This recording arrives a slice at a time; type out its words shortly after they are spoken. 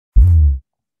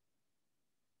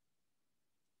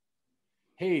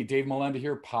Hey, Dave Melinda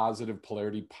here, Positive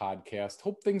Polarity Podcast.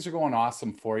 Hope things are going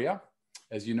awesome for you.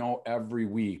 As you know, every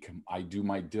week I do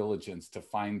my diligence to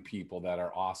find people that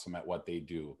are awesome at what they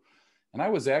do. And I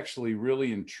was actually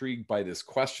really intrigued by this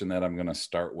question that I'm going to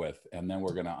start with, and then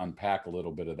we're going to unpack a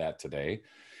little bit of that today.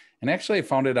 And actually, I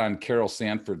found it on Carol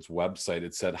Sanford's website.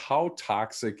 It said, "How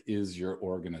toxic is your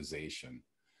organization?"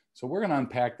 So we're going to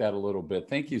unpack that a little bit.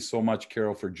 Thank you so much,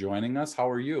 Carol, for joining us. How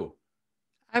are you?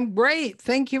 I'm great.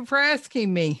 Thank you for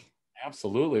asking me.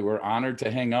 Absolutely. We're honored to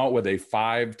hang out with a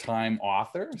five-time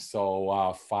author.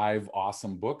 So, five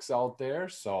awesome books out there.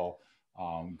 So,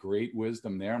 great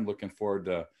wisdom there. I'm looking forward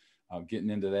to getting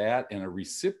into that. And a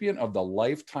recipient of the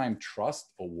Lifetime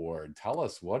Trust Award. Tell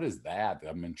us, what is that?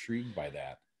 I'm intrigued by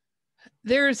that.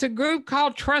 There's a group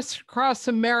called Trust Across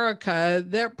America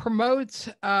that promotes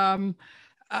a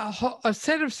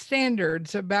set of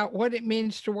standards about what it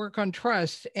means to work on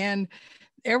trust. And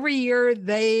every year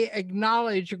they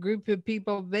acknowledge a group of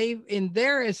people they, in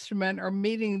their estimate, are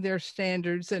meeting their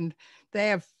standards. And they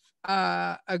have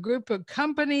a group of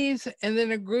companies and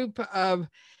then a group of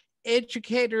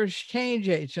educators, change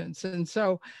agents. And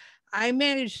so I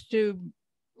managed to,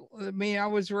 I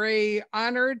was very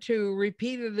honored to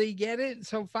repeatedly get it.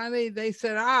 So finally they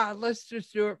said, let's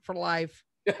just do it for life.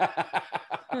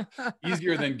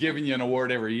 Easier than giving you an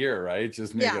award every year, right?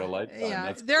 Just make it a lifetime.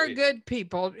 Yeah, they're great. Good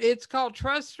people. It's called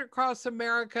Trust Across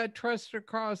America, Trust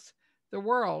Across the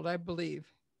World, I believe.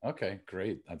 Okay,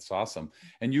 great. That's awesome.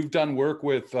 And you've done work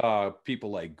with people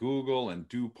like Google and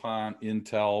DuPont,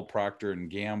 Intel, Procter and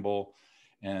Gamble,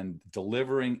 and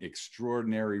delivering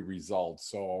extraordinary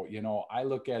results. So, I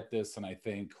look at this and I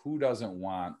think, who doesn't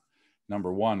want,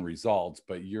 number one, results,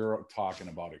 but you're talking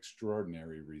about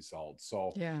extraordinary results.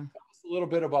 So yeah, tell us a little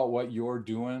bit about what you're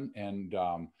doing and,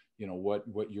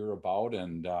 what you're about,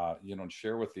 and,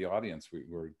 share with the audience.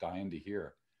 We're dying to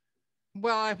hear.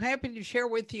 Well, I'm happy to share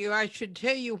with you. I should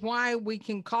tell you why we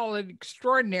can call it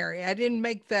extraordinary. I didn't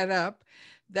make that up.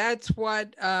 That's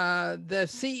what the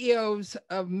CEOs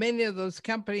of many of those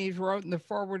companies wrote in the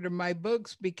foreword of my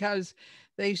books, because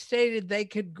they stated they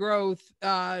could grow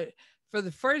for the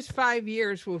first 5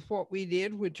 years with what we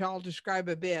did, which I'll describe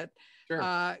a bit.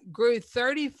 Sure. Grew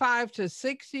 35 to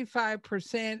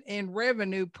 65% in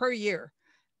revenue per year.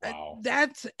 Wow.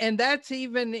 That's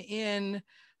even in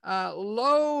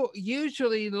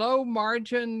usually low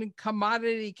margin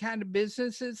commodity kind of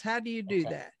businesses. How do you do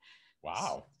that?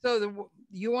 Wow. So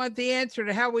you want the answer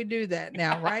to how we do that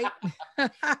now, right?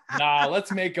 Nah,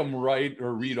 let's make them write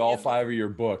or read all five of your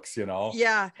books,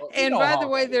 Yeah. Well, and by the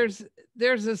way,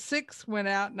 there's a sixth one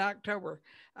out in October.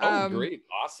 Oh, great.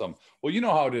 Awesome. Well, you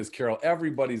know how it is, Carol.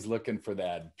 Everybody's looking for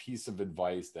that piece of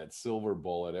advice, that silver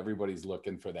bullet. Everybody's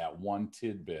looking for that one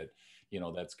tidbit,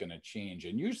 that's going to change.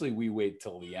 And usually we wait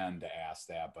till the end to ask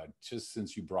that. But just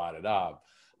since you brought it up,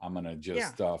 I'm going to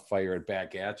just fire it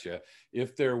back at you.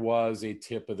 If there was a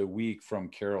tip of the week from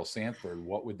Carol Sanford,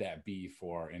 what would that be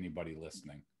for anybody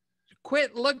listening?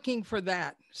 Quit looking for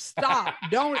that. Stop.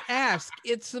 Don't ask.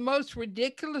 It's the most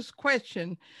ridiculous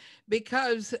question,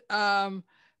 because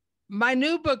my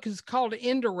new book is called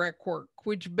Indirect Work,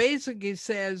 which basically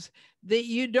says that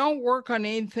you don't work on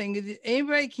anything.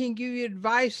 Anybody can give you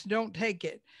advice, don't take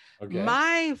it. Okay.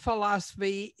 My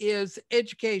philosophy is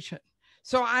education.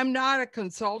 So I'm not a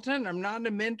consultant. I'm not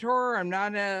a mentor. I'm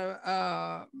not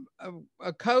a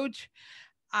coach.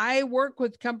 I work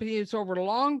with companies over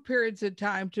long periods of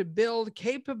time to build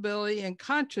capability and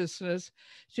consciousness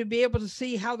to be able to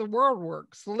see how the world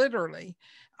works, literally.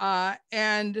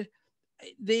 And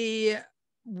the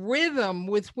rhythm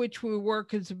with which we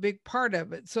work is a big part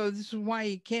of it. So this is why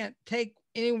you can't take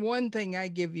any one thing I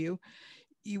give you.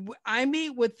 I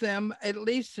meet with them at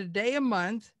least a day a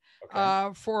month. Okay.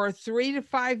 For 3 to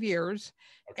 5 years.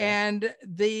 Okay. And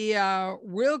the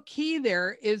real key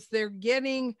there is they're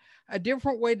getting a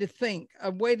different way to think, a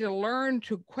way to learn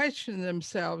to question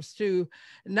themselves, to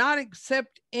not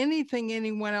accept anything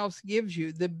anyone else gives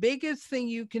you. The biggest thing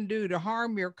you can do to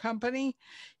harm your company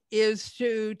is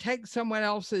to take someone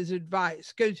else's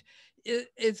advice. Because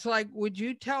it's like, would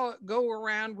you go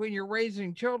around when you're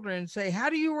raising children and say, how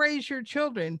do you raise your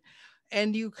children?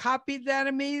 And you copied that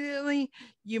immediately.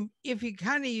 If you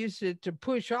kind of used it to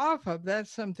push off of,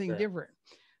 that's something different.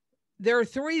 There are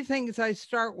 3 things I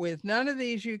start with. None of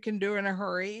these you can do in a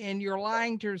hurry, and you're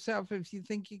lying to yourself if you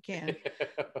think you can.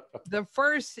 The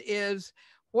first is,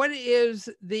 what is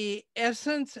the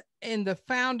essence and the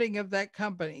founding of that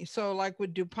company? So like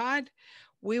with DuPont,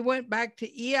 we went back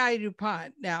to E.I.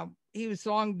 DuPont. Now, he was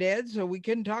long dead, so we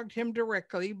couldn't talk to him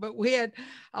directly, but we had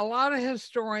a lot of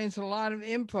historians, a lot of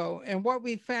info. And what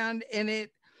we found, and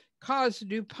it caused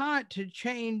DuPont to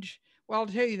change Well, I'll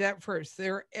tell you that first.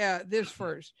 This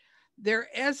first. Their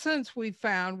essence we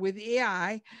found with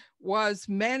EI was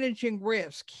managing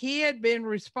risk. He had been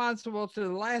responsible to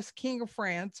the last king of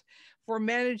France for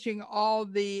managing all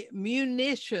the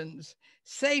munitions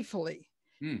safely.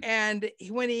 Hmm. And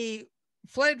when he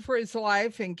fled for his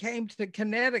life and came to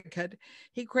Connecticut,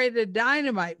 he created a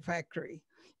dynamite factory.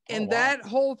 Oh, And wow. that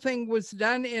whole thing was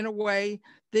done in a way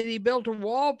that he built a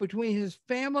wall between his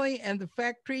family and the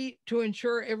factory to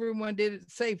ensure everyone did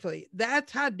it safely. That's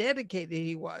how dedicated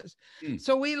he was. Hmm.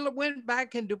 So we went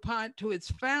back in DuPont to its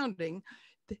founding,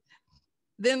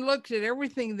 then looked at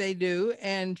everything they do.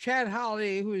 And Chad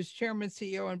Holiday, who was chairman,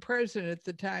 CEO, and president at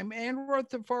the time, and wrote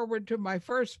the foreword to my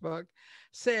first book,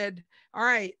 said, all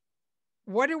right,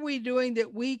 what are we doing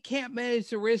that we can't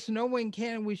manage the risk? No one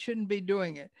can. We shouldn't be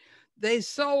doing it. They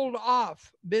sold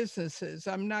off businesses.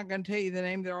 I'm not going to tell you the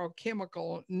name. They're all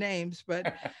chemical names,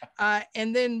 but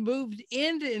and then moved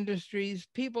into industries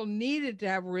people needed to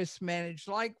have risk managed,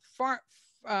 like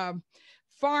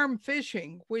farm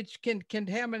fishing, which can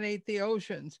contaminate the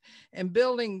oceans, and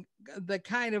building the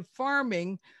kind of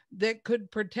farming that could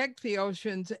protect the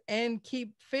oceans and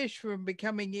keep fish from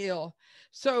becoming ill.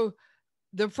 So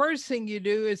the first thing you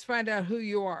do is find out who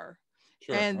you are.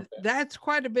 Sure. And Okay. that's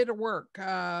quite a bit of work.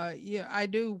 Yeah, I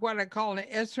do what I call an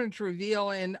essence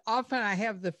reveal, and often I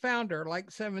have the founder,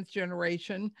 like Seventh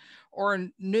Generation or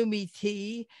Numi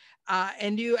T,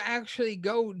 and you actually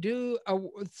go do a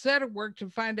set of work to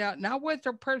find out not what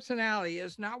their personality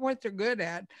is, not what they're good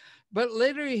at, but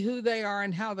literally who they are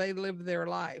and how they live their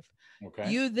life.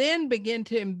 Okay. You then begin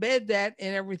to embed that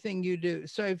in everything you do.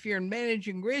 So if you're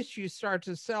managing risk, you start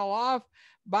to sell off.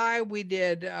 We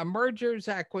did mergers,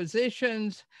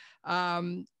 acquisitions,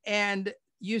 and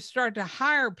you start to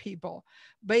hire people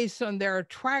based on their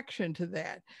attraction to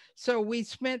that. So we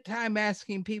spent time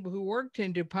asking people who worked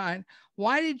in DuPont,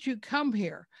 why did you come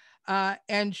here?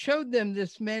 And showed them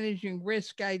this managing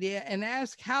risk idea and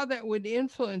asked how that would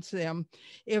influence them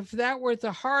if that were at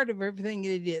the heart of everything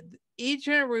they did. Each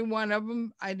and every one of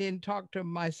them, I didn't talk to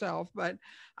them myself, but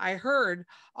I heard,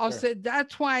 all Sure. said,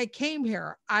 that's why I came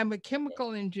here. I'm a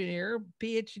chemical engineer,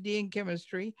 PhD in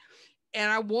chemistry,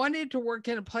 and I wanted to work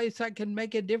in a place I could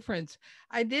make a difference.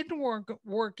 I didn't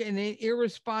work in an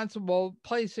irresponsible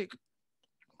place that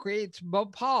creates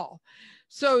bhopal.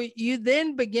 So you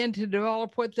then begin to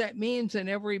develop what that means in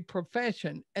every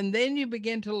profession. And then you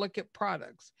begin to look at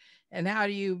products and how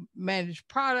do you manage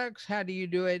products? How do you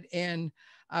do it in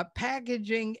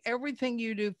packaging? Everything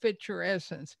you do fits your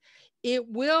essence. It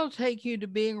will take you to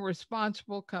being a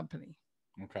responsible company.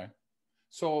 Okay.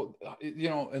 So,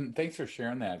 and thanks for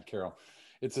sharing that, Carol.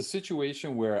 It's a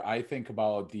situation where I think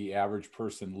about the average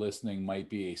person listening might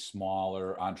be a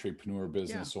smaller entrepreneur, Yeah.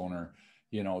 business owner,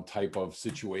 type of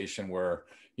situation where,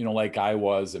 like I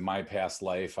was in my past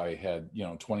life, I had,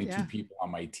 22 Yeah. people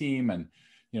on my team, and,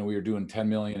 we were doing 10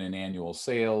 million in annual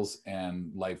sales,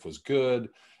 and life was good.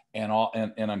 And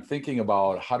I'm thinking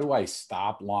about, how do I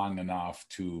stop long enough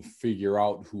to figure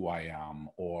out who I am,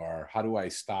 or how do I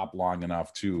stop long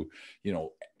enough to,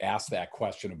 ask that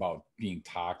question about being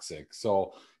toxic.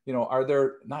 So, are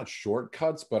there not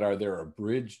shortcuts, but are there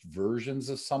abridged versions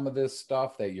of some of this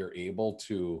stuff that you're able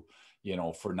to,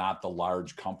 for not the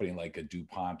large company like a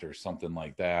DuPont or something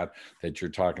like that you're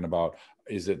talking about?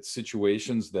 Is it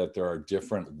situations that there are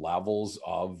different levels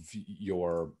of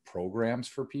your programs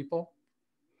for people?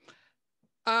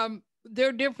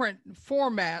 They're different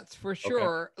formats for Okay.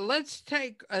 sure. Let's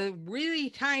take a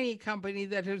really tiny company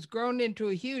that has grown into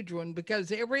a huge one,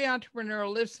 because every entrepreneur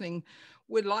listening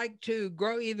would like to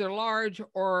grow either large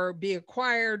or be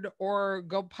acquired or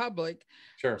go public.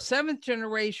 Sure. Seventh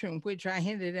Generation, which I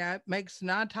hinted at, makes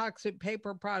non toxic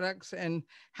paper products and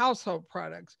household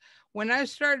products. When I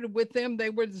started with them,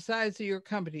 they were the size of your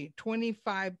company,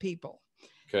 25 people.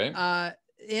 Okay. Uh,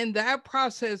 in that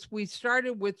process, we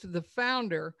started with the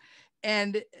founder,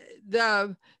 and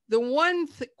the one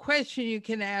question you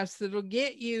can ask that'll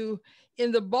get you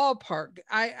in the ballpark.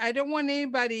 I don't want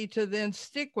anybody to then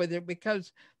stick with it,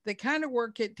 because the kind of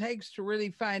work it takes to really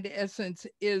find essence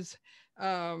is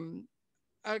um,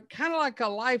 kind of like a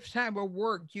lifetime of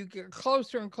work. You get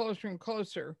closer and closer and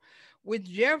closer. With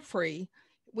Jeffrey,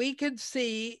 we could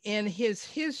see in his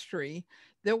history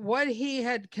that what he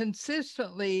had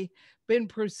consistently been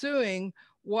pursuing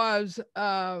was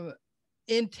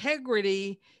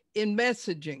integrity in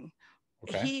messaging.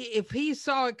 Okay. If he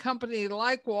saw a company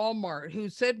like Walmart who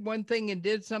said one thing and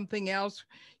did something else,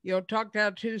 talked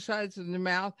out two sides of the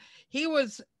mouth, he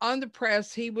was on the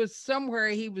press, he was somewhere,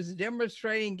 he was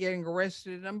demonstrating, getting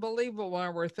arrested, unbelievable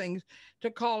number of things to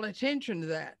call attention to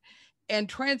that. and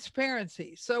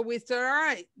transparency. So we said, all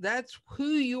right, that's who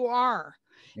you are.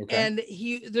 Okay. And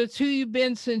that's who you've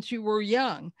been since you were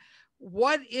young.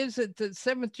 What is it that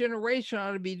seventh generation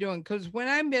ought to be doing? Because when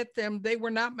I met them, they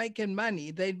were not making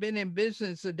money. They'd been in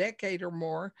business a decade or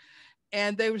more,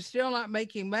 and they were still not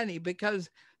making money because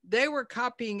they were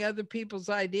copying other people's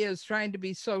ideas, trying to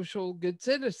be social good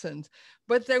citizens,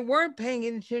 but they weren't paying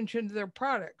attention to their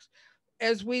products.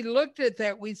 As we looked at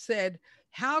that, we said,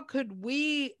 how could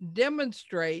we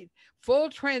demonstrate full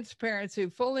transparency,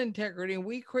 full integrity? And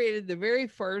we created the very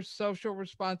first social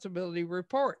responsibility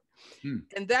report. Hmm.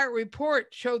 And that report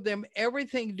showed them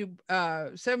everything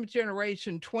to seventh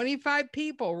generation, 25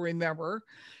 people, remember,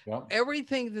 Yep.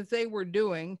 everything that they were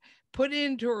doing, put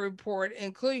into a report,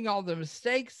 including all the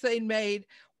mistakes they made,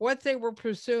 what they were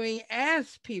pursuing,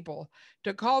 asked people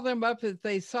to call them up if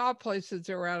they saw places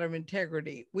that were out of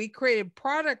integrity. We created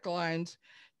product lines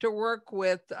to work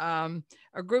with a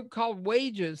group called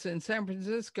Wages in San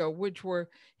Francisco, which were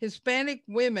Hispanic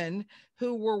women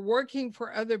who were working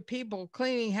for other people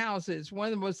cleaning houses, one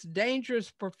of the most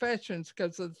dangerous professions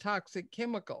because of the toxic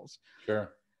chemicals.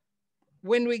 Sure.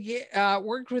 When we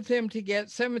worked with them to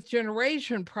get seventh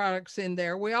generation products in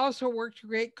there, we also worked to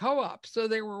create co-ops. So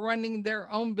they were running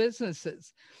their own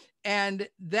businesses. And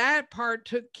that part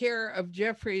took care of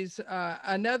Jeffrey's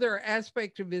another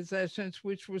aspect of his essence,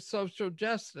 which was social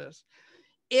justice.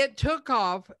 It took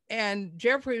off, and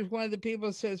Jeffrey is one of the people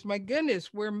who says, my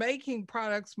goodness, we're making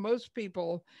products. Most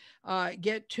people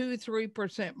get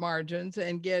 2-3% margins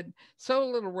and get so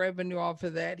little revenue off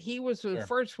of that. He was the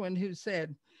first one who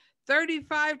said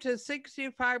 35 to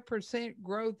 65%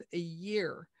 growth a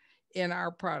year in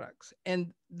our products.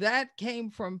 And that came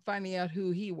from finding out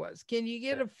who he was. Can you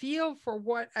get a feel for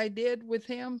what I did with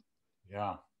him?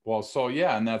 Yeah. Well, so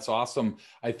yeah, and that's awesome.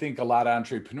 I think a lot of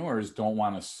entrepreneurs don't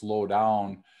want to slow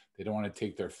down. They don't want to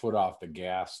take their foot off the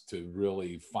gas to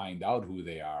really find out who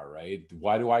they are, right?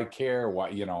 Why do I care? Why,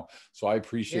 you know, so I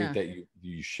appreciate that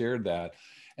you shared that.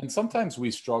 And sometimes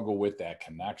we struggle with that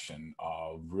connection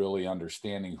of really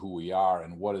understanding who we are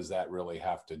and what does that really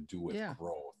have to do with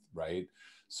growth, right?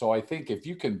 So I think if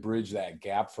you can bridge that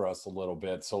gap for us a little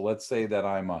bit. So let's say that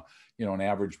I'm a, you know, an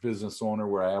average business owner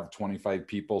where I have 25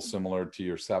 people, similar to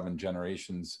your 7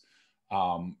 generations,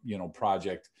 you know,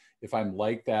 project. If I'm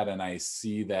like that and I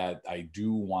see that I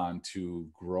do want to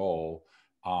grow,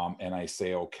 and I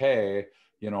say, okay,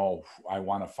 you know, I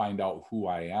want to find out who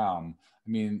I am. I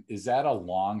mean, is that a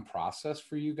long process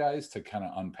for you guys to kind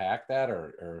of unpack that,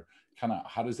 or kind of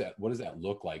what does that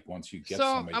look like once you get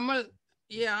somebody? I'm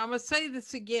gonna say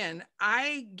this again.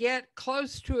 I get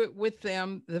close to it with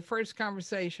them the first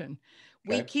conversation.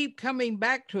 We keep coming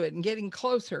back to it and getting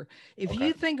closer. If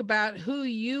you think about who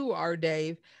you are,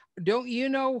 Dave, don't you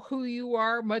know who you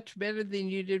are much better than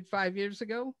you did 5 years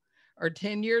ago or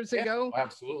 10 years ago?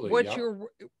 Absolutely.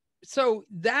 So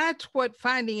that's what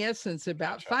finding essence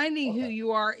about. Gotcha. Finding who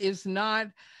you are is not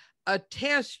a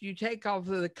test you take off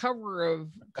of the cover of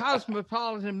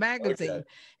Cosmopolitan magazine.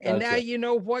 And now you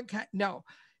know what kind. No.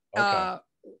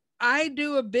 I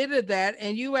do a bit of that,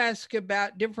 and you ask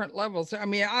about different levels. I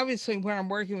mean, obviously, when I'm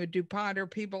working with DuPont or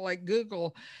people like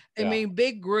Google, I mean,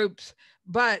 big groups.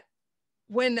 But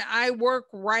when I work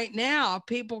right now,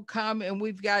 people come and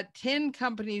we've got 10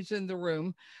 companies in the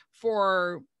room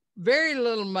for very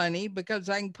little money because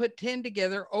I can put 10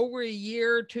 together over a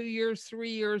year, 2 years, 3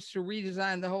 years to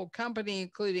redesign the whole company,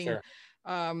 including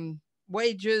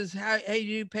wages, how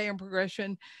you do pay and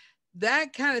progression.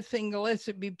 That kind of thing lets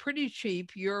it be pretty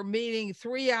cheap. You're meeting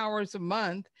 3 hours a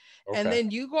month, and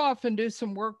then you go off and do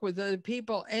some work with other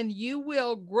people, and you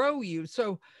will grow you.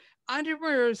 So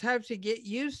entrepreneurs have to get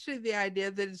used to the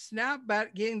idea that it's not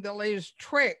about getting the latest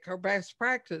trick or best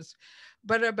practice,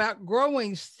 but about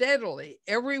growing steadily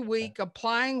every week,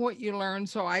 applying what you learn.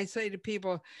 So I say to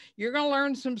people, you're going to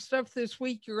learn some stuff this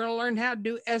week. You're going to learn how to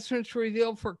do Essence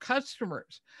Reveal for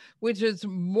customers, which is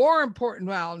more important.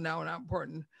 Well, no, not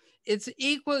important. It's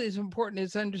equally as important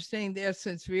as understanding the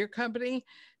essence of your company.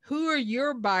 Who are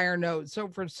your buyer nodes? So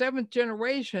for 7th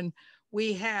generation,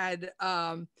 we had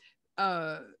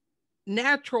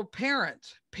natural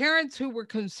parents who were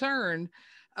concerned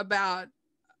about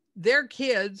their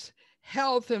kids'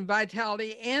 health and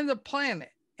vitality and the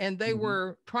planet. And they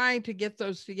were trying to get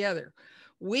those together.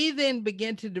 We then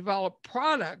begin to develop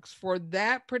products for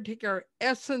that particular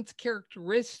essence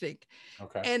characteristic.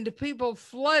 And people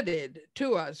flooded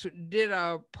to us, did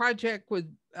a project with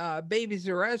Babies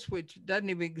R Us, which doesn't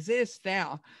even exist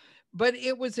now, but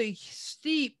it was a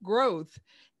steep growth.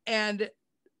 And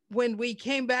when we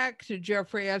came back to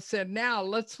Jeffrey, I said, now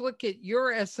let's look at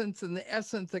your essence and the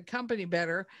essence of the company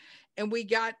better. And we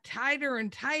got tighter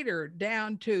and tighter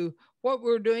down to what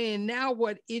we're doing and now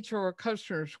what each of our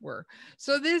customers were.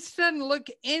 So this doesn't look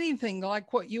anything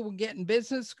like what you will get in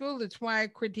business school. That's why I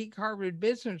critique Harvard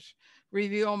Business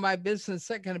Review on my Business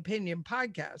Second Opinion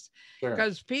podcast,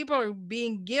 because people are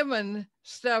being given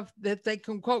stuff that they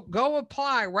can quote, go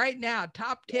apply right now,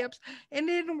 top tips, and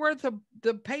it isn't worth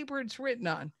the paper it's written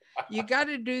on. You got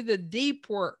to do the deep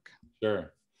work.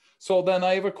 Sure. So then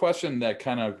I have a question that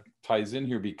kind of ties in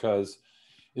here, because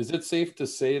is it safe to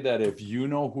say that if you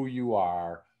know who you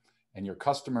are and your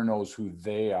customer knows who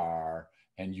they are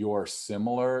and you're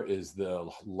similar, is the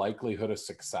likelihood of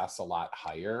success a lot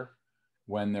higher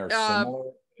when they're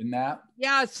similar in that?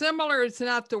 Yeah, similar is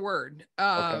not the word.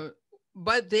 Okay.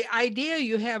 But the idea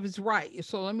you have is right.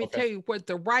 So let me tell you what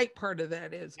the right part of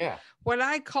that is. Yeah. What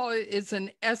I call it is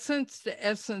an essence to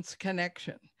essence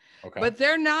connection. Okay. But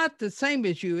they're not the same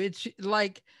as you. It's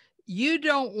like you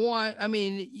don't want, I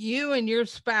mean, you and your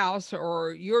spouse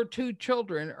or your two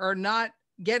children are not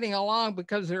getting along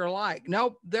because they're alike.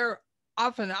 Nope, they're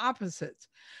often opposites.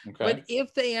 Okay. But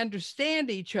if they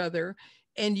understand each other,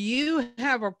 and you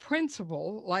have a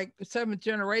principle like Seventh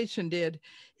Generation did,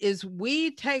 is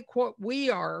we take what we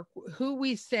are, who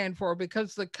we stand for,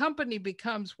 because the company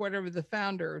becomes whatever the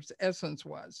founder's essence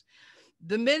was.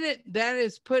 The minute that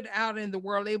is put out in the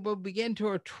world, it will begin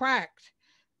to attract.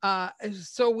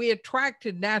 So we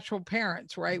attracted Natural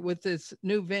Parents, right, with this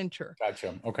new venture.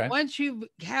 Gotcha. Okay. Once you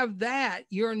have that,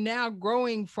 you're now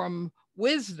growing from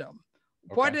wisdom.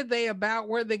 What are they about?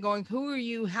 Where are they going? Who are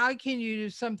you? How can you do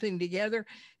something together?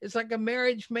 It's like a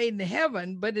marriage made in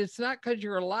heaven, but it's not because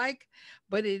you're alike,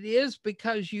 but it is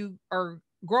because you are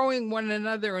growing one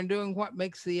another and doing what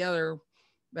makes the other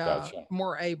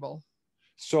more able.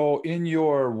 So in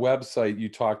your website, you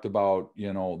talked about,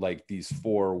 you know, like these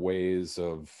 4 ways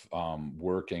of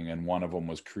working, and one of them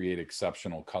was create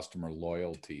exceptional customer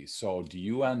loyalty. So do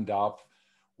you end up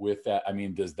with that? I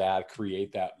mean, does that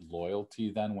create that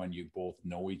loyalty then when you both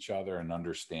know each other and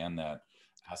understand that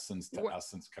essence to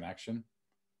essence connection?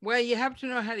 Well, you have to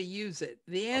know how to use it.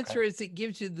 The answer is it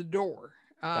gives you the door.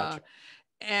 Gotcha.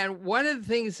 And one of the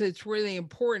things that's really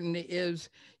important is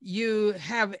you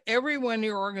have everyone in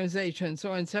your organization.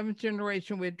 So in Seventh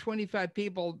Generation, we had 25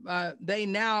 people.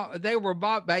 They were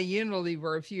bought by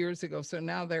Unilever a few years ago. So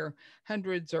now they're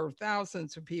hundreds or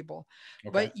thousands of people.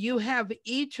 But you have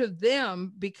each of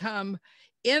them become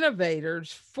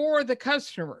innovators for the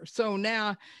customer. So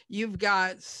now you've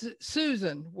got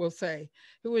Susan, we'll say,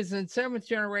 who is in Seventh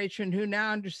Generation, who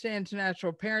now understands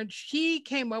Natural Parents. She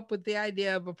came up with the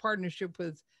idea of a partnership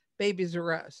with Babies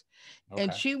R Us.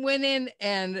 And she went in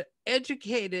and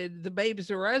educated the Babies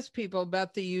R Us people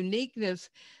about the uniqueness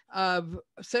of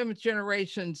Seventh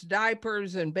Generation's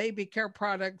diapers and baby care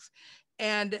products,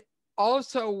 and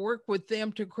also work with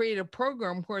them to create a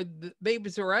program where the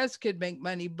Babies R Us could make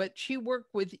money. But she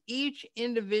worked with each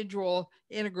individual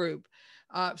in a group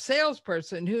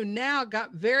salesperson who now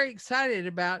got very excited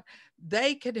about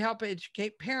they could help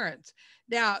educate parents.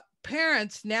 Now,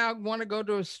 parents now want to go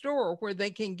to a store where they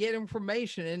can get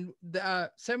information, and the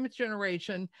Seventh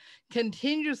Generation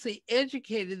continuously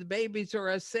educated the Babies R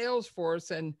Us sales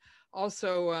force and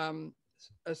also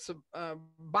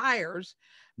buyers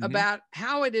about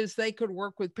how it is they could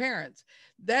work with parents.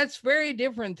 That's very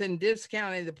different than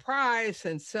discounting the price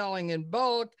and selling in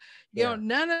bulk. You know,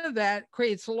 none of that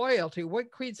creates loyalty. What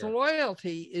creates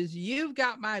loyalty is you've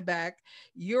got my back.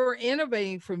 You're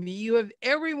innovating for me. You have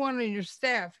everyone on your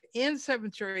staff in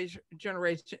Seventh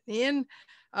Generation, in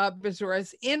Babies R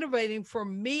Us, innovating for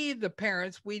me, the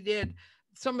parents. We did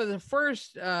some of the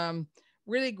first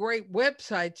really great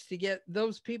websites to get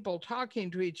those people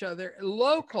talking to each other,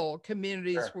 local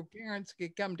communities where parents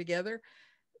could come together.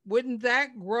 Wouldn't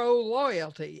that grow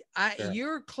loyalty?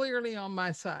 You're clearly on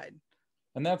my side.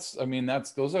 And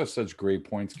those are such great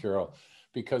points, Carol,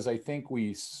 because I think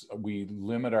we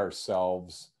limit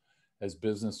ourselves as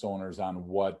business owners on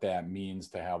what that means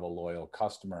to have a loyal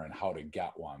customer and how to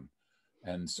get one.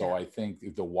 And so I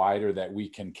think the wider that we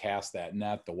can cast that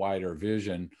net, the wider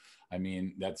vision. I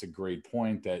mean, that's a great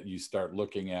point, that you start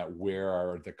looking at where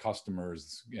are the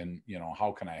customers and, you know,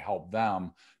 how can I help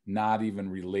them, not even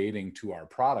relating to our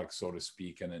product, so to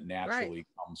speak. And it naturally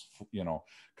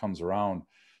comes around.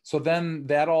 So then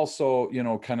that also, you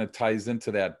know, kind of ties into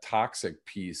that toxic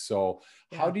piece. So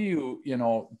how do you, you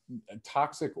know,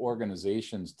 toxic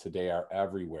organizations today are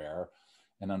everywhere.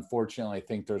 And unfortunately, I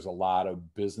think there's a lot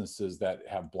of businesses that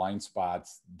have blind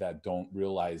spots that don't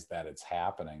realize that it's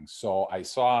happening. So I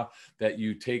saw that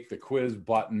you take the quiz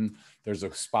button. There's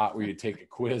a spot where you take a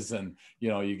quiz and,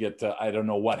 you get to, I don't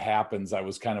know what happens. I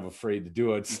was kind of afraid to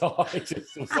do it. So I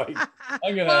just was like,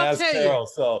 I'm going to Well, ask Carol.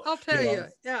 So I'll tell you.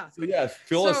 Yeah. So yeah,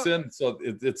 fill us in. So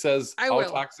it says, how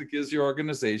toxic is your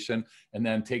organization? And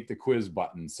then take the quiz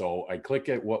button. So I click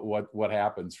it. What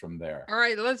happens from there? All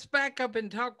right, let's back up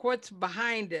and talk what's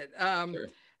behind it. Sure.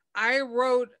 I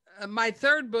wrote, my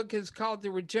third book is called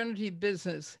The Regenerative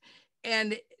Business.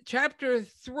 And chapter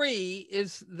 3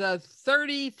 is the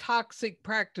 30 toxic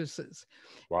practices.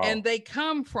 Wow. And they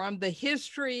come from the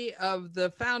history of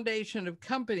the foundation of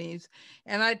companies.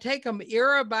 And I take them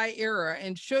era by era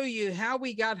and show you how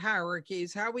we got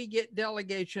hierarchies, how we get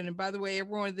delegation. And by the way,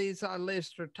 every one of these I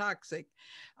list are toxic.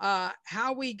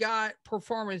 How we got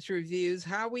performance reviews,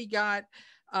 how we got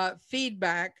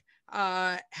feedback,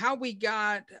 how we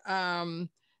got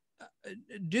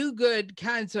do good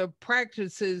kinds of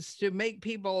practices to make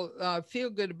people feel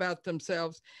good about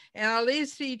themselves. And I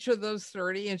list each of those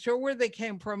 30 and show where they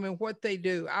came from and what they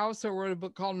do. I also wrote a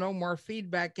book called No More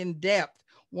Feedback in Depth.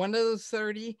 One of those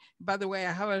 30, by the way,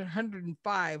 I have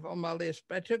 105 on my list,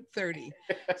 but I took 30.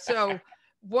 So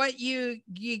what you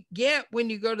get when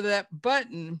you go to that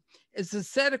button is a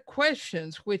set of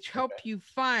questions which help you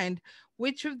find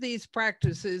which of these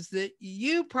practices that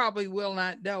you probably will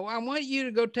not know. I want you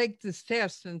to go take this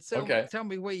test and tell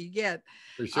me what you get.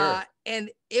 For sure. And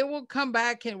it will come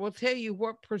back and will tell you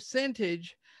what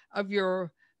percentage of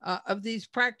your of these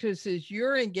practices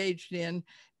you're engaged in.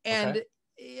 And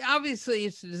obviously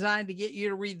it's designed to get you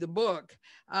to read the book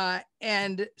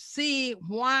and see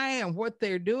why and what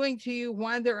they're doing to you,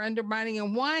 why they're undermining,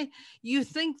 and why you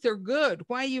think they're good,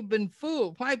 why you've been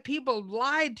fooled, why people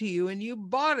lied to you and you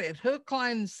bought it hook,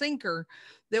 line, and sinker,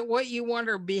 that what you want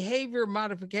are behavior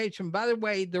modification. By the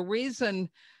way, the reason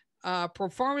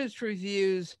performance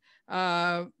reviews,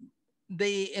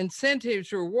 the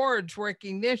incentives, rewards,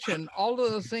 recognition, all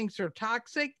of those things are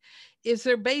toxic, is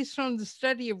they're based on the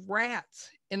study of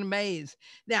rats in a maze.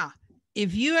 Now,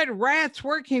 if you had rats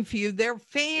working for you, they're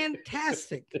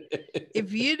fantastic.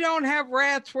 If you don't have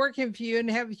rats working for you and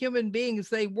have human beings,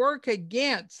 they work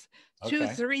against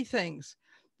three things.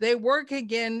 They work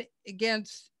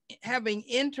against having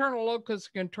internal locus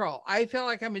of control. I feel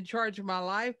like I'm in charge of my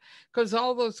life because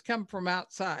all those come from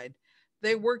outside.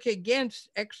 They work against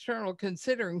external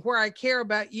considering, where I care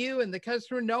about you and the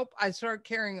customer. Nope, I start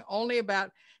caring only about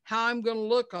how I'm going to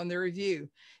look on the review.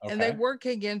 And they work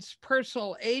against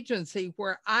personal agency,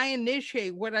 where I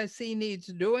initiate what I see needs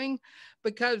doing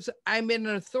because I'm in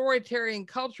an authoritarian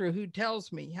culture who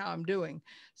tells me how I'm doing.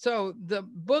 So the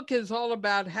book is all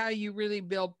about how you really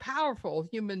build powerful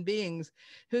human beings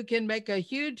who can make a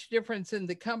huge difference in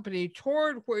the company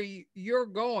toward where you're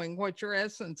going, what your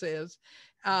essence is.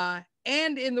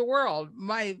 And in the world,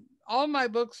 all my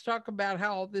books talk about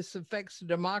how all this affects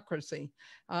democracy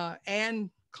and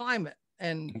climate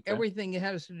and everything it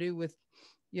has to do with,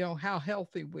 how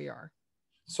healthy we are.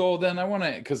 So then I want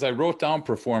to, because I wrote down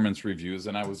performance reviews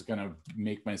and I was going to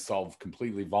make myself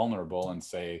completely vulnerable and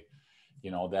say,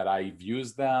 that I've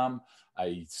used them.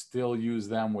 I still use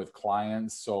them with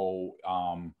clients. So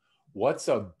what's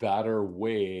a better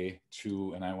way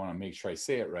to, and I want to make sure I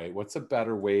say it right, what's a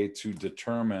better way to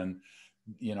determine,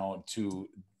 to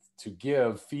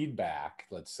give feedback,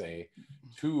 let's say,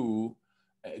 to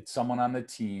someone on the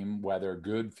team, whether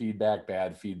good feedback,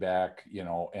 bad feedback,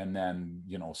 and then,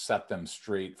 set them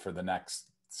straight for the next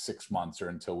 6 months or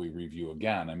until we review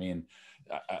again. I mean,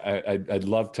 I'd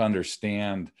love to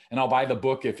understand, and I'll buy the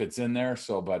book if it's in there.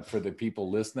 So, but for the people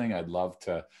listening, I'd love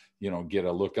to, get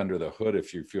a look under the hood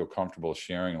if you feel comfortable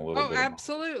sharing a little bit. Oh,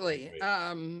 absolutely.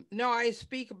 No, I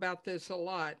speak about this a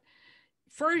lot.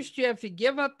 First, you have to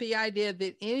give up the idea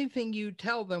that anything you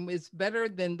tell them is better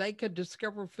than they could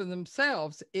discover for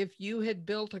themselves if you had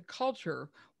built a culture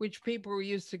which people were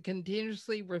used to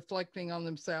continuously reflecting on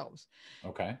themselves.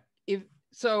 Okay.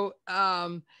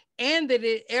 And that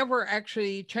it ever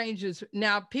actually changes.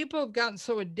 Now, people have gotten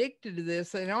so addicted to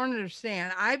this, they don't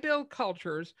understand. I build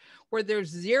cultures where there's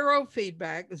zero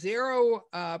feedback, zero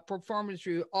performance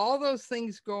review, all those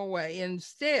things go away.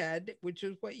 Instead, which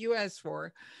is what you asked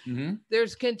for,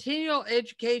 there's continual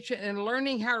education and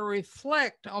learning how to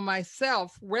reflect on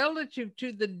myself relative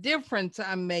to the difference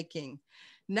I'm making,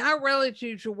 not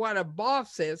relative to what a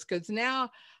boss says, because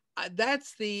now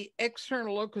that's the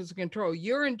external locus of control.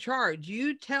 You're in charge.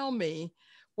 You tell me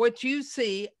what you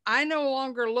see. I no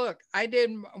longer look.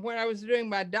 When I was doing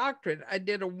my doctorate, I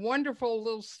did a wonderful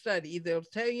little study that'll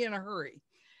tell you in a hurry.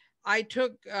 I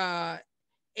took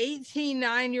 18,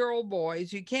 9-year-old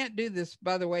boys. You can't do this,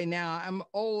 by the way. Now I'm an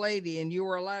old lady, and you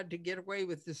were allowed to get away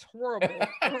with this horrible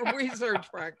research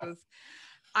practice.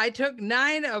 I took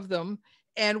 9 of them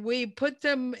and we put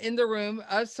them in the room,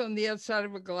 us on the outside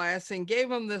of a glass, and gave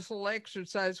them this little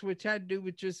exercise, which had to do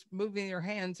with just moving their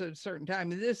hands at a certain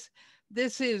time. And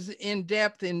this is in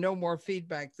depth in No More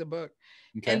Feedback, the book.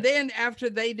 Okay. And then after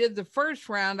they did the first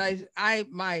round,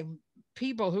 my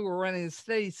people who were running the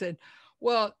study said,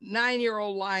 well,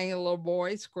 9-year-old lying little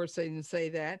boys, of course they didn't say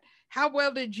that. How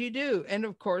well did you do? And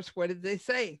of course, what did they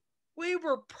say? We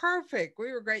were perfect.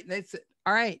 We were great. And they said,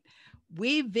 all right,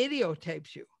 we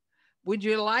videotaped you. Would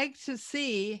you like to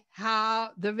see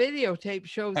how the videotape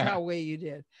shows how well you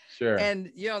did? Sure.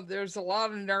 And, there's a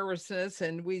lot of nervousness,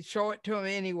 and we show it to them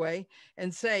anyway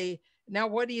and say, now,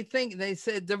 what do you think? They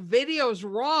said, the video's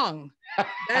wrong.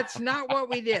 That's not what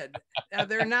we did. Now,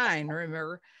 they're 9,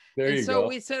 remember? There you go.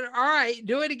 We said, all right,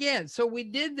 do it again. So we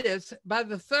did this. By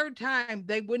the third time,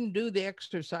 they wouldn't do the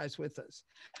exercise with us.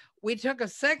 We took a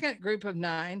second group of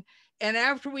 9. And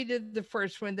after we did the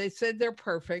first one, they said they're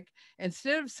perfect.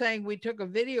 Instead of saying we took a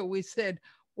video, we said,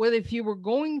 well, if you were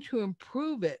going to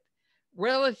improve it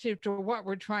relative to what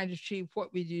we're trying to achieve,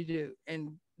 what would you do?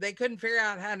 And they couldn't figure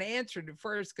out how to answer it at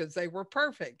first because they were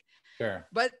perfect. Sure.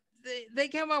 But they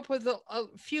came up with a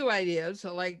few ideas,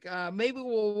 like maybe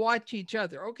we'll watch each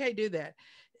other. Okay, do that.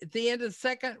 At the end of the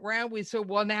second round, we said,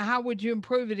 well, now how would you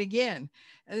improve it again?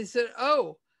 And they said,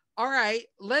 oh, all right,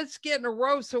 let's get in a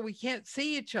row so we can't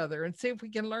see each other and see if we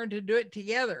can learn to do it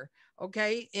together.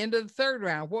 Okay, end of the third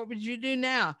round. What would you do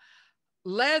now?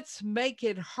 Let's make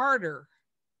it harder.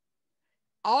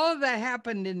 All of that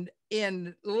happened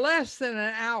in less than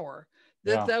an hour.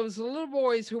 That those little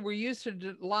boys who were used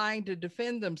to lying to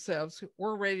defend themselves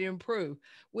were ready to improve.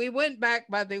 We went back,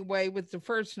 by the way, with the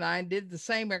first 9, did the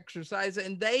same exercise,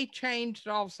 and they changed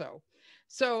also.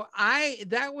 So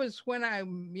that was when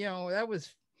that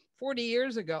was 40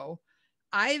 years ago.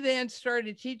 I then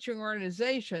started teaching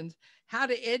organizations how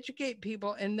to educate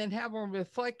people and then have them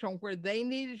reflect on where they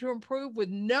needed to improve with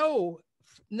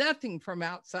nothing from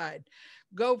outside.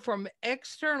 Go from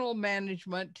external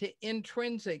management to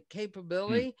intrinsic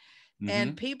capability. Mm-hmm.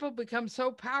 And people become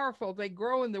so powerful, they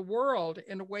grow in the world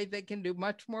in a way they can do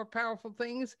much more powerful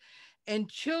things. And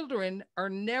children are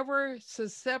never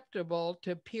susceptible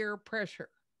to peer pressure.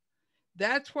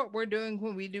 That's what we're doing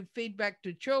when we do feedback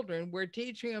to children. We're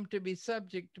teaching them to be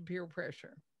subject to peer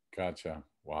pressure. Gotcha.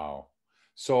 Wow.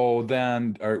 So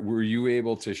then were you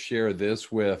able to share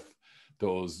this with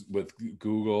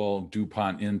Google,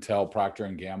 DuPont, Intel, Procter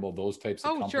 & Gamble, those types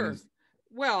of companies? Sure.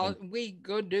 Well, we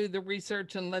go do the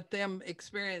research and let them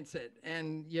experience it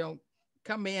and,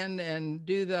 come in and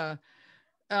do the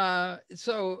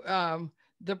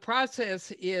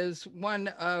process is one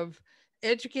of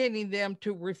educating them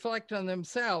to reflect on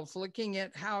themselves, looking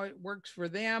at how it works for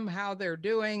them, how they're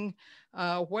doing,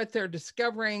 what they're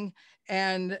discovering,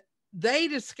 and they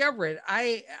discover it.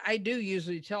 I do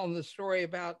usually tell them the story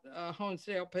about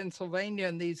Honesdale, Pennsylvania,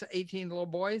 and these 18 little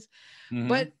boys. Mm-hmm.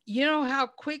 But you know how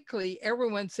quickly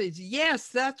everyone says, yes,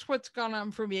 that's what's gone on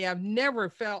for me. I've never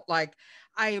felt like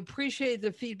I appreciate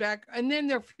the feedback. And then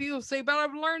there are few who say, but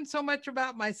I've learned so much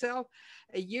about myself.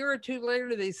 A year or two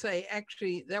later, they say,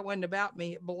 actually, that wasn't about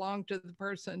me. It belonged to the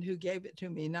person who gave it to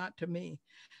me, not to me.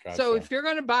 Gotcha. So if you're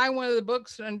going to buy one of the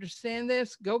books to understand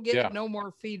this, go get No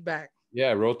More Feedback.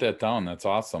 Yeah, I wrote that down. That's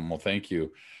awesome. Well, thank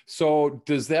you. So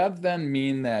does that then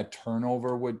mean that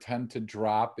turnover would tend to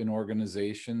drop in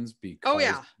organizations because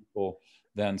people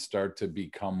then start to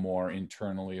become more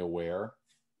internally aware?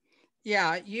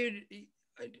 Yeah,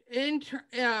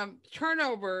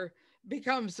 turnover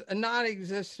becomes a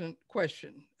non-existent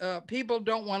question. People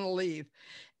don't want to leave.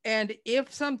 And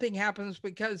if something happens,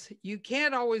 because you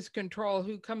can't always control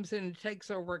who comes in and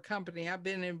takes over a company. I've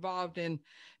been involved in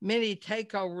many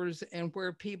takeovers and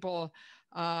where people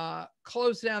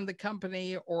closed down the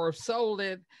company or sold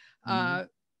it. Mm-hmm.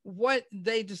 What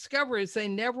they discover is they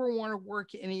never want to work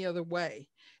any other way.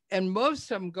 And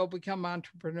most of them go become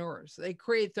entrepreneurs. They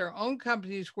create their own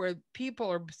companies where people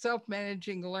are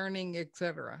self-managing, learning,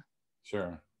 etc.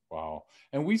 Sure. Wow.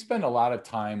 And we spend a lot of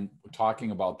time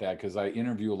talking about that because I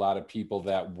interview a lot of people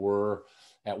that were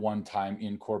at one time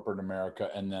in corporate America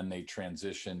and then they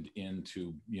transitioned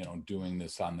into, doing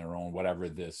this on their own, whatever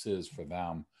this is for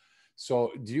them.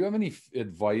 So do you have any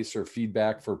advice or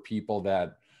feedback for people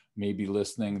that may be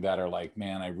listening that are like,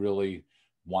 man, I really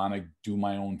want to do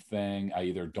my own thing. I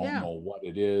either don't know what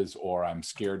it is, or I'm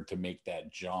scared to make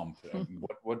that jump.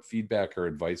 What feedback or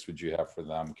advice would you have for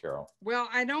them, Carol? Well,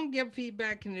 I don't give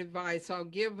feedback and advice. I'll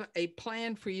give a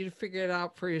plan for you to figure it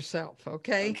out for yourself.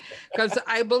 Okay. Because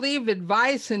I believe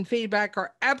advice and feedback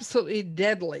are absolutely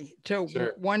deadly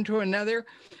to one to another.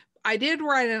 I did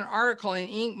write an article in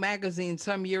Inc. magazine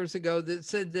some years ago that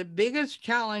said the biggest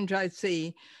challenge I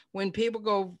see when people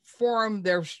go form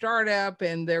their startup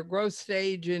and their growth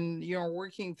stage and, you know,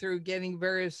 working through getting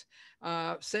various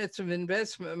sets of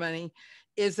investment money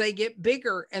is they get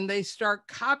bigger and they start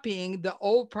copying the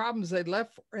old problems they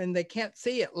left and they can't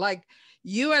see it. Like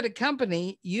you at a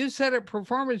company, you set up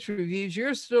performance reviews,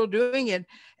 you're still doing it,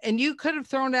 and you could have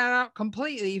thrown that out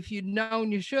completely if you'd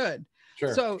known you should.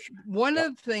 So one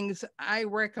of the things I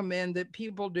recommend that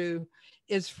people do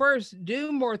is first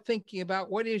do more thinking about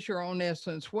what is your own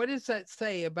essence. What does that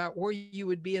say about where you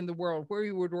would be in the world, where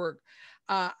you would work?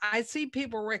 I see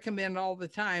people recommend all the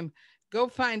time, go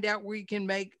find out where you can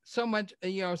make so much,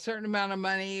 you know, a certain amount of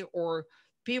money, or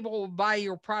people will buy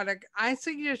your product. I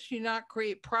suggest you not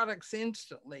create products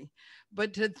instantly,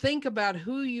 but to think about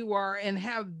who you are and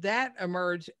have that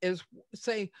emerge as,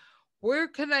 say, where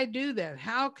could I do that?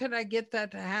 How could I get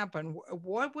that to happen?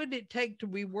 What would it take to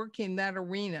be working that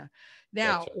arena?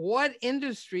 Now, what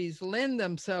industries lend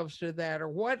themselves to that, or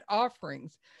what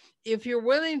offerings? If you're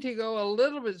willing to go a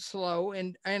little bit slow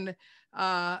and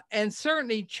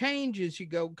certainly change as you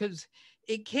go, because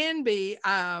it can be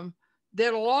that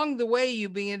along the way you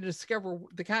begin to discover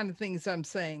the kind of things I'm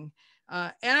saying.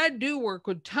 And I do work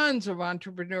with tons of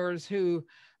entrepreneurs who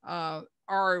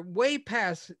are way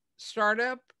past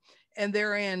startup, and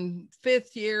they're in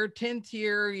 5th year, 10th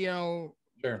year, you know,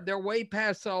 they're way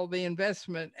past all the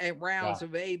investment at rounds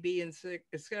of A, B, and C,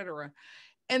 et cetera.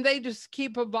 And they just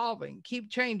keep evolving,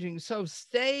 keep changing. So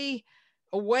stay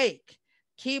awake,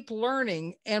 keep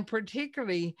learning, and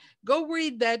particularly go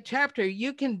read that chapter.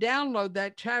 You can download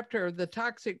that chapter, The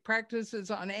Toxic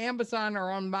Practices, on Amazon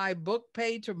or on my book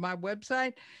page of my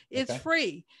website. It's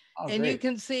free. And you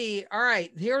can see, all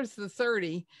right, here's the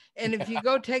 30. And if you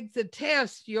go take the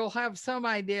test, you'll have some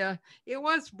idea. It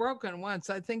was broken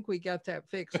once. I think we got that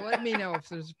fixed. Let me know if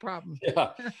there's a problem.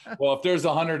 Well, if there's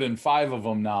 105 of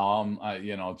them now,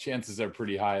 you know, chances are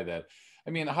pretty high that,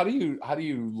 I mean, how do you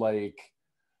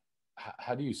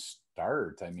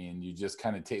start? I mean, you just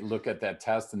kind of look at that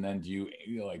test, and then do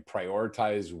you like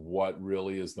prioritize what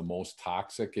really is the most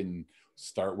toxic and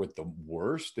start with the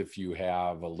worst if you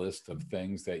have a list of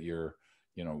things that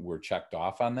were checked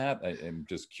off on that? I'm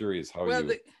just curious how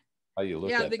you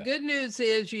look at that. The good news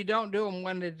is you don't do them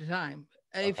one at a time.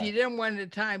 If you did them one at a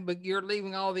time, but you're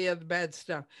leaving all the other bad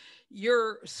stuff,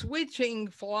 you're switching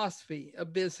philosophy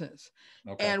of business.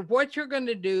 And what you're going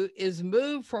to do is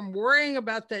move from worrying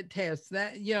about that test.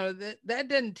 That, you know, that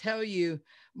doesn't tell you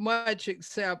much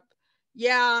except,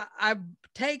 I've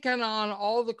taken on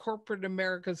all the corporate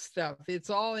America stuff. It's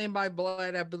all in my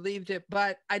blood. I believed it,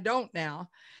 but I don't now.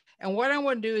 And what I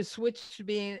want to do is switch to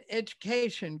being an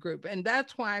education group. And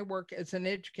that's why I work as an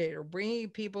educator, bringing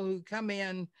people who come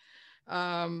in.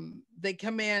 They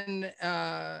come in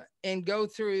and go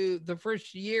through the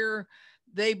first year.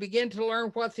 They begin to learn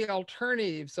what the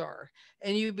alternatives are,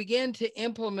 and you begin to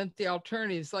implement the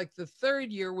alternatives. Like the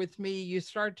 3rd year with me, you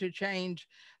start to change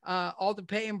all the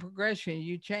pay and progression.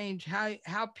 You change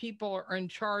how people are in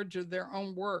charge of their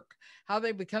own work, how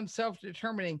they become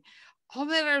self-determining. All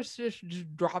that other stuff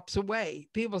just drops away.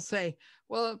 People say,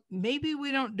 well, maybe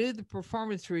we don't do the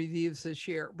performance reviews this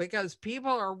year because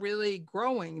people are really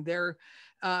growing. They're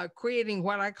creating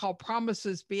what I call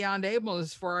promises beyond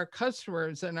ableness for our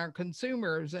customers and our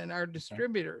consumers and our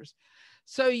distributors.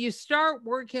 So you start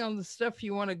working on the stuff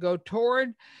you want to go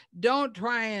toward. Don't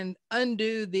try and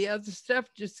undo the other stuff.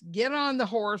 Just get on the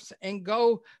horse and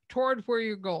go toward where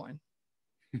you're going.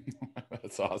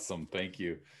 That's awesome. Thank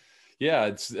you.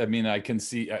 Yeah, I can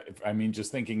see,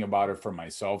 just thinking about it for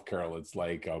myself, Carol, it's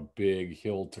like a big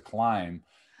hill to climb.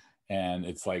 And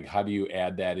it's like, how do you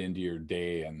add that into your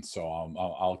day? And so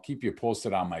I'll keep you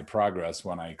posted on my progress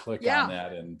when I click on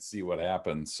that and see what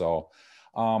happens. So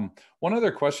one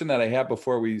other question that I have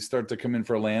before we start to come in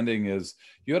for a landing is,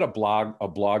 you had a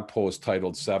blog post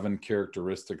titled 7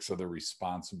 Characteristics of the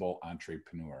Responsible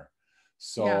Entrepreneur.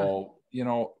 So,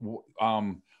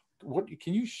 what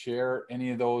can you share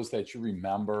any of those that you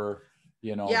remember?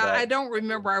 I don't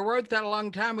remember. I wrote that a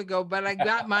long time ago, but I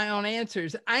got my own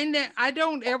answers. I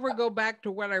don't ever go back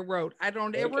to what I wrote. I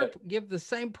don't ever give the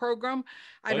same program.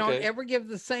 I don't ever give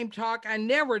the same talk. I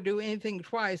never do anything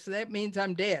twice. So that means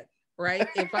I'm dead, right?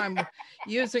 If I'm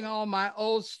using all my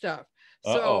old stuff.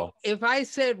 So if I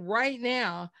said right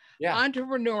now, Yeah.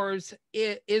 Entrepreneurs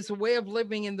is a way of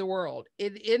living in the world.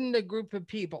 It isn't a group of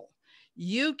people.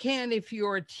 You can, if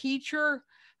you're a teacher,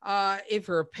 if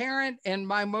you're a parent, and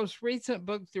my most recent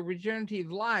book, The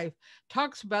Regenerative Life,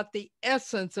 talks about the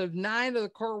essence of 9 of the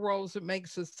core roles that make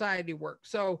society work.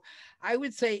 So I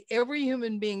would say every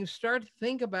human being start to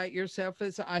think about yourself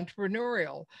as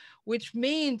entrepreneurial, which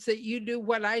means that you do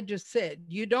what I just said.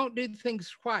 You don't do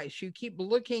things twice. You keep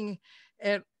looking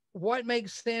at what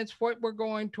makes sense, what we're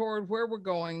going toward, where we're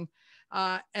going.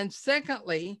 And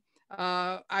secondly,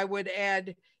 I would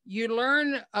add, you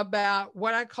learn about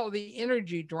what I call the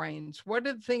energy drains. What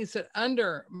are the things that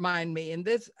undermine me? And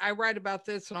this, I write about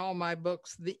this in all my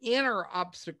books, the inner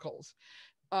obstacles.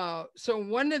 So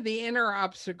one of the inner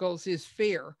obstacles is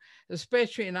fear,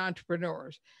 especially in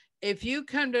entrepreneurs. If you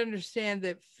come to understand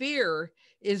that fear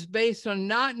is based on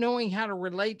not knowing how to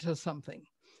relate to something,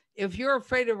 if you're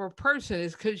afraid of a person,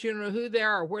 it's because you know who they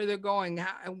are, where they're going,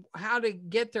 how to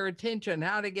get their attention,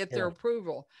 how to get their Sure.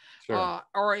 approval. Sure.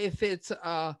 Or if it's,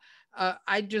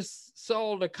 I just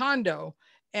sold a condo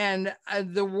and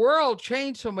the world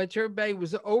changed so much, everybody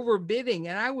was overbidding.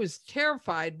 And I was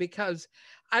terrified because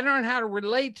I don't know how to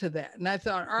relate to that. And I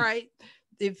thought, all right,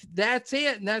 if that's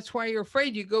it, and that's why you're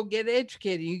afraid, you go get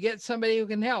educated, you get somebody who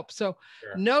can help. So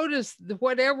Sure. notice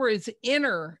whatever is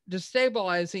inner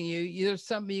destabilizing you, there's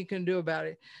something you can do about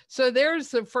it. So there's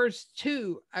the first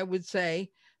 2, I would say,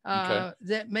 Okay.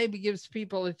 that maybe gives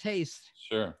people a taste.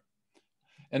 Sure.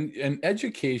 And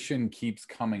education keeps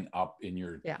coming up in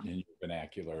your Yeah.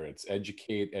 vernacular. It's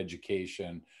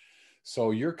education.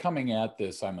 So you're coming at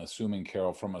this, I'm assuming,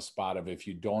 Carol, from a spot of, if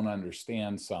you don't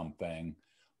understand something,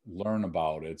 learn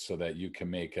about it so that you can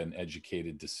make an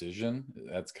educated decision.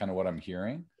 That's kind of what I'm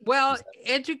hearing. Well, Is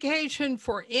education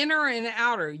for inner and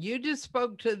outer. You just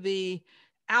spoke to the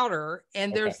outer,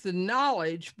 and Okay. there's the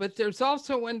knowledge, but there's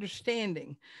also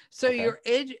understanding. So Okay. your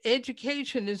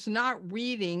education is not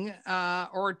reading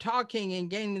or talking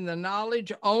and gaining the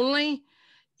knowledge only.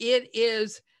 It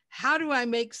is, how do I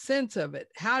make sense of it?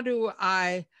 How do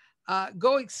I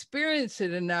go experience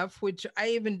it enough, which I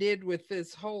even did with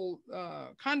this whole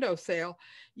condo sale.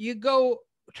 You go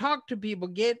talk to people,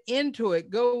 get into it,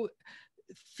 go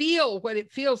feel what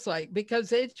it feels like,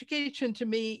 because education to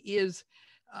me is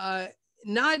uh,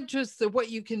 not just the what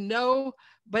you can know,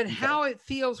 but Okay. how it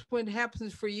feels when it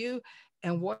happens for you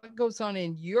and what goes on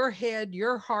in your head,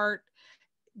 your heart,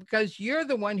 because you're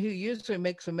the one who usually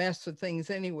makes a mess of things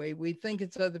anyway. We think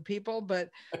it's other people, but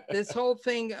this whole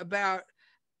thing about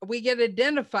we get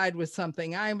identified with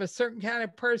something. I am a certain kind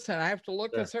of person. I have to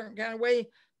look Sure. a certain kind of way.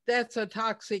 That's a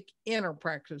toxic inner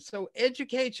practice. So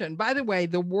education, by the way,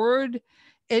 the word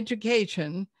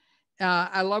education,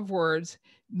 I love words,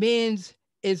 means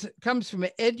comes from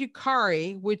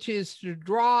educare, which is to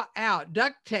draw out.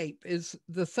 Duct tape is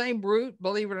the same root,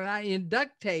 believe it or not, in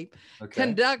duct tape, Okay.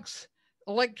 conducts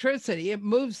electricity, it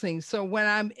moves things. So when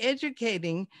I'm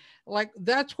educating, like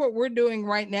that's what we're doing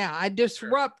right now. I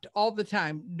disrupt all the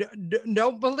time.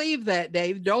 Don't believe that,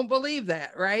 Dave. Don't believe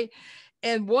that, right?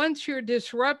 And once you're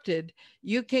disrupted,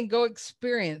 you can go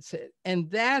experience it. And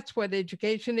that's what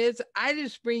education is. I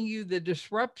just bring you the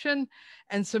disruption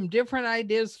and some different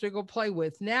ideas to go play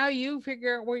with. Now you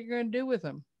figure out what you're going to do with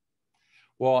them.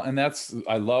 Well, and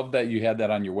I love that you had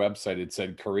that on your website. It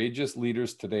said, courageous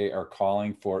leaders today are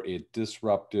calling for a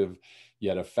disruptive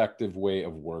yet effective way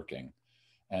of working.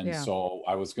 And Yeah. so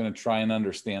I was going to try and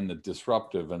understand the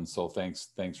disruptive. And so thanks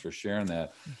for sharing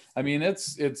that. I mean,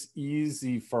 it's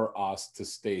easy for us to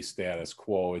stay status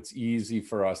quo. It's easy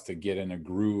for us to get in a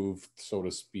groove, so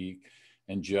to speak,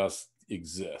 and just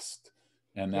exist.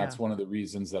 And that's one of the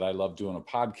reasons that I love doing a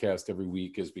podcast every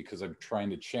week, is because I'm trying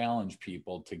to challenge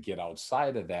people to get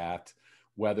outside of that,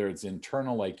 whether it's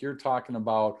internal, like you're talking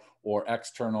about, or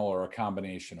external, or a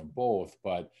combination of both.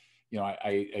 But you know,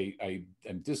 I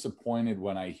am disappointed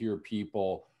when I hear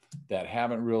people that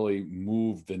haven't really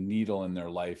moved the needle in their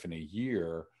life in a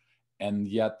year, and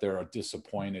yet they're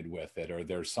disappointed with it, or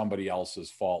there's somebody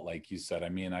else's fault, like you said. I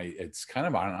mean, it's kind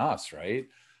of on us, right?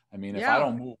 I mean, if I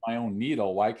don't move my own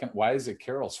needle, why is it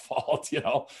Carol's fault? You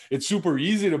know, it's super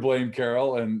easy to blame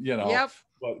Carol, and you know,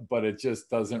 but it just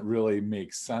doesn't really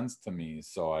make sense to me.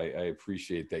 So I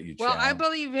appreciate that you Well, I challenge.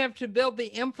 believe you have to build the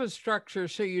infrastructure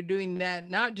so you're doing that,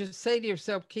 not just say to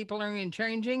yourself, keep learning and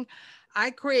changing. I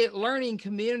create learning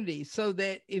communities so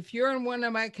that if you're in one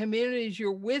of my communities,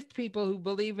 you're with people who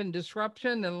believe in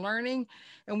disruption and learning.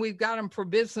 And we've got them for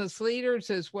business leaders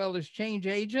as well as change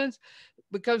agents,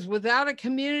 because without a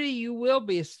community, you will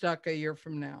be stuck a year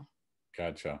from now.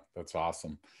 Gotcha. That's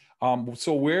awesome.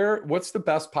 So what's the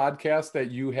best podcast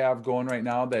that you have going right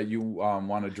now that you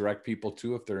want to direct people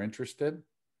to if they're interested?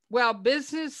 Well,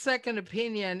 Business Second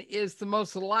Opinion is the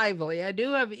most lively. I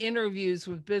do have interviews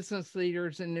with business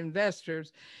leaders and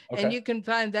investors, and Okay. you can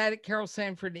find that at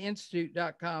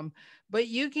carolsanfordinstitute.com. But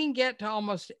you can get to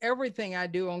almost everything I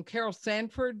do on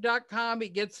carolsanford.com.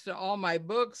 It gets to all my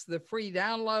books, the free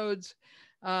downloads,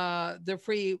 the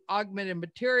free augmented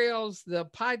materials, the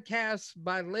podcasts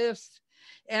by list.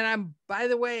 And by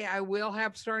the way, I will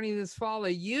have starting this fall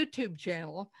a YouTube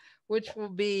channel, which will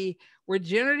be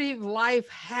Regenerative Life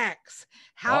Hacks,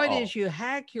 how it is you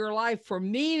hack your life for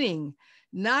meaning,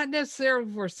 not necessarily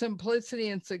for simplicity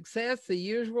and success, the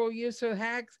usual use of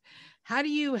hacks. How do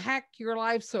you hack your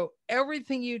life so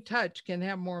everything you touch can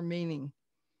have more meaning?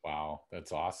 Wow,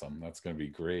 that's awesome. That's going to be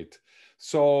great.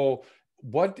 So,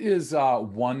 what is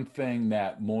one thing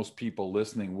that most people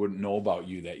listening wouldn't know about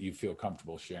you that you feel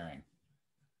comfortable sharing?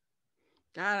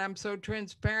 God, I'm so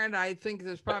transparent. I think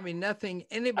there's probably nothing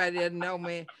anybody didn't know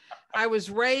me. I was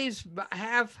raised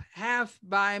half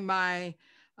by my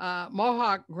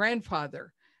Mohawk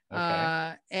grandfather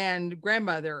and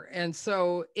grandmother, and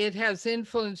so it has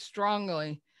influenced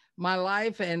strongly my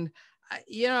life. And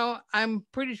I'm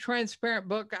pretty transparent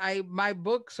book. My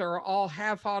books are all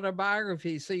half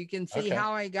autobiographies, so you can see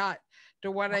how I got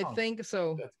to what I think.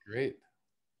 So that's great.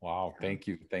 Wow. Thank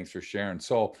you. Thanks for sharing.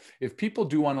 So if people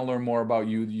do want to learn more about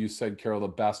you, you said, Carol, the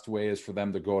best way is for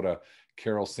them to go to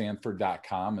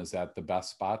carolsanford.com. Is that the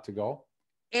best spot to go?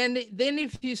 And then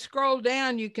if you scroll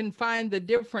down, you can find the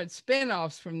different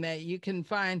spinoffs from that. You can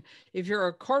find, if you're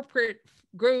a corporate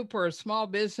group or a small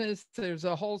business, there's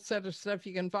a whole set of stuff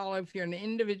you can follow. If you're an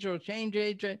individual change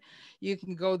agent, you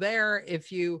can go there.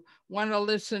 If you want to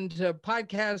listen to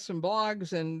podcasts and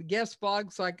blogs and guest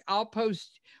blogs, like I'll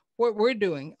post what we're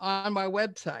doing on my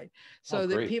website so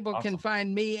that people can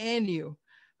find me and you.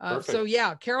 So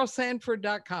yeah,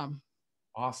 carolsanford.com.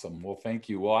 Awesome. Well, thank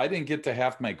you. Well, I didn't get to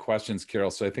half my questions, Carol,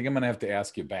 so I think I'm going to have to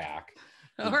ask you back.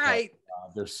 All right.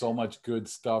 There's so much good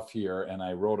stuff here, and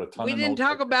I wrote a ton of notes. We didn't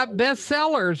talk about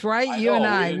bestsellers, right? You and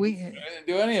I. We didn't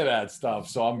do any of that stuff,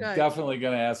 so I'm definitely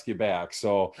going to ask you back.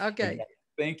 So again,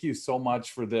 thank you so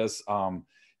much for this.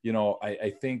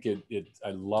 I think I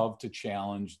love to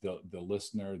challenge the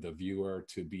listener, the viewer,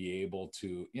 to be able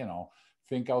to,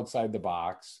 think outside the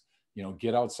box,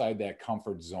 get outside that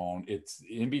comfort zone. It's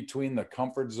in between the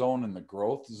comfort zone and the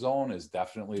growth zone is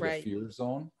definitely the fear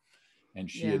zone. And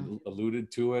she had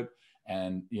alluded to it.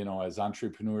 And, as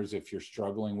entrepreneurs, if you're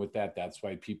struggling with that, that's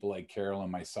why people like Carol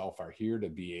and myself are here to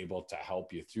be able to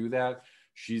help you through that.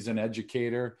 She's an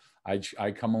educator.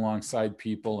 I come alongside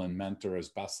people and mentor as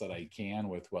best that I can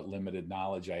with what limited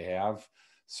knowledge I have.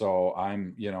 So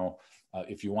I'm,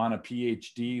 if you want a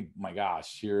PhD, my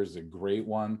gosh, here's a great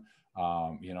one.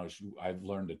 I've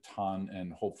learned a ton,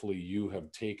 and hopefully you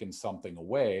have taken something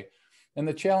away. And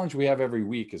the challenge we have every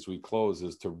week as we close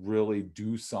is to really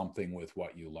do something with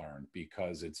what you learned,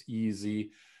 because it's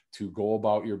easy to go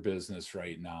about your business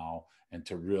right now and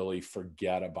to really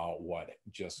forget about what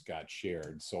just got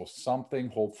shared. So something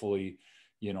hopefully,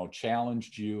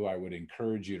 challenged you. I would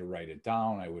encourage you to write it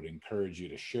down. I would encourage you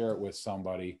to share it with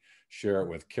somebody, share it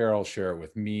with Carol, share it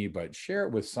with me, but share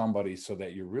it with somebody so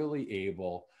that you're really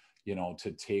able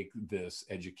to take this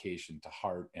education to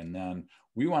heart. And then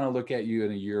we want to look at you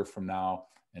in a year from now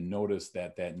and notice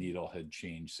that that needle had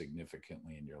changed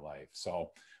significantly in your life.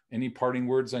 So any parting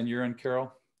words on your end,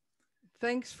 Carol?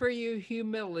 Thanks for your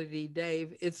humility,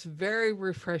 Dave. It's very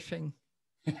refreshing.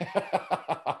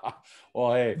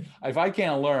 Well, hey, if I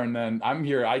can't learn, then I'm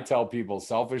here. I tell people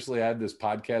selfishly, I have this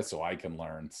podcast so I can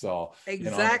learn. So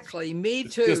exactly. Me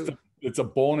too. It's a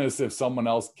bonus if someone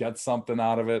else gets something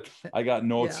out of it. I got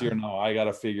notes here now. I got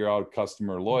to figure out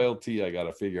customer loyalty. I got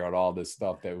to figure out all this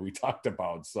stuff that we talked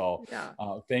about. So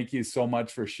thank you so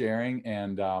much for sharing.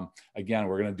 And again,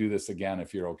 we're going to do this again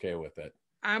if you're okay with it.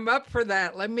 I'm up for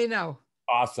that. Let me know.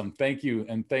 Awesome. Thank you.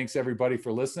 And thanks everybody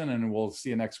for listening, and we'll see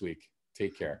you next week.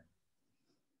 Take care.